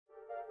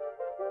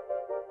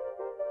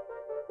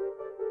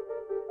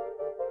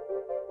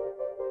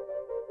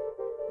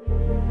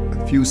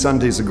A few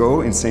Sundays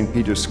ago in St.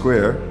 Peter's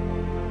Square,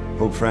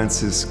 Pope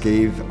Francis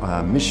gave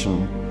a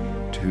mission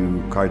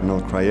to Cardinal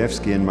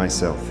Krajewski and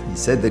myself. He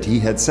said that he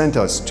had sent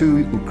us to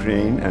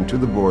Ukraine and to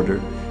the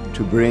border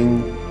to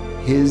bring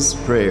his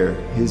prayer,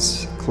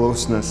 his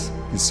closeness,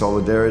 his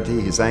solidarity,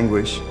 his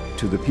anguish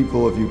to the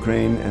people of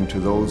Ukraine and to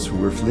those who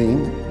were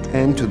fleeing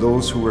and to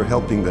those who were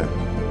helping them.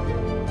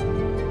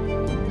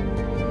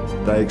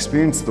 I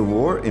experienced the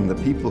war in the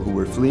people who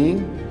were fleeing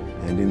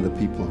and in the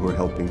people who were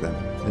helping them.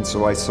 And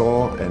so I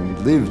saw and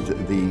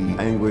lived the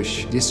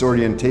anguish,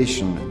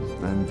 disorientation,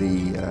 and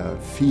the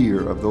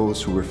fear of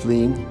those who were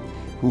fleeing,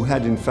 who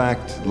had in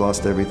fact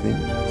lost everything.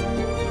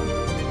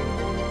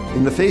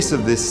 In the face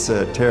of this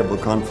terrible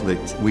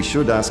conflict, we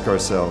should ask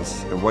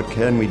ourselves, what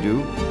can we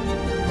do?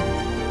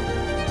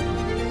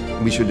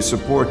 We should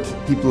support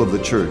people of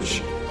the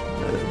Church,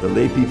 the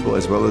lay people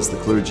as well as the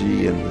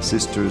clergy and the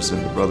sisters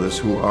and the brothers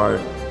who are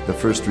the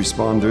first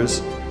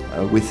responders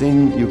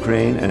within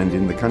Ukraine and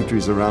in the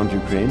countries around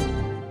Ukraine.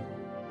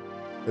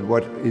 But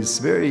what is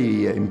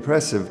very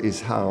impressive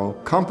is how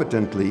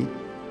competently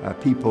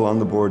people on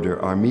the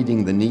border are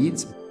meeting the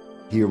needs.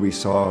 Here we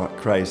saw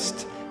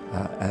Christ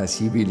as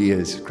he really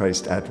is,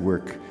 Christ at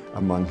work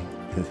among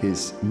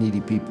his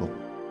needy people.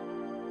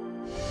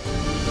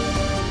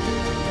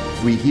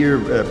 We hear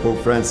Pope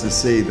Francis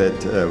say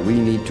that we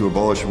need to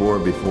abolish war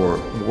before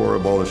war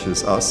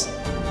abolishes us.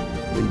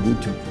 We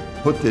need to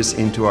put this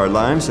into our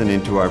lives and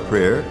into our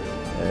prayer,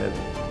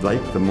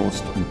 like the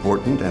most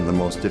important and the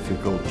most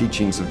difficult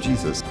teachings of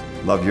Jesus.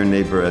 Love your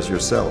neighbor as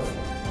yourself.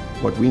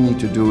 What we need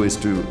to do is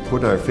to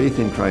put our faith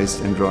in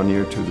Christ and draw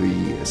near to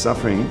the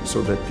suffering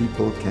so that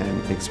people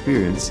can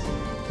experience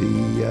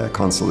the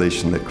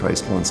consolation that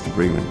Christ wants to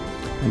bring them.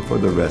 And for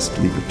the rest,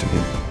 leave it to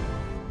Him.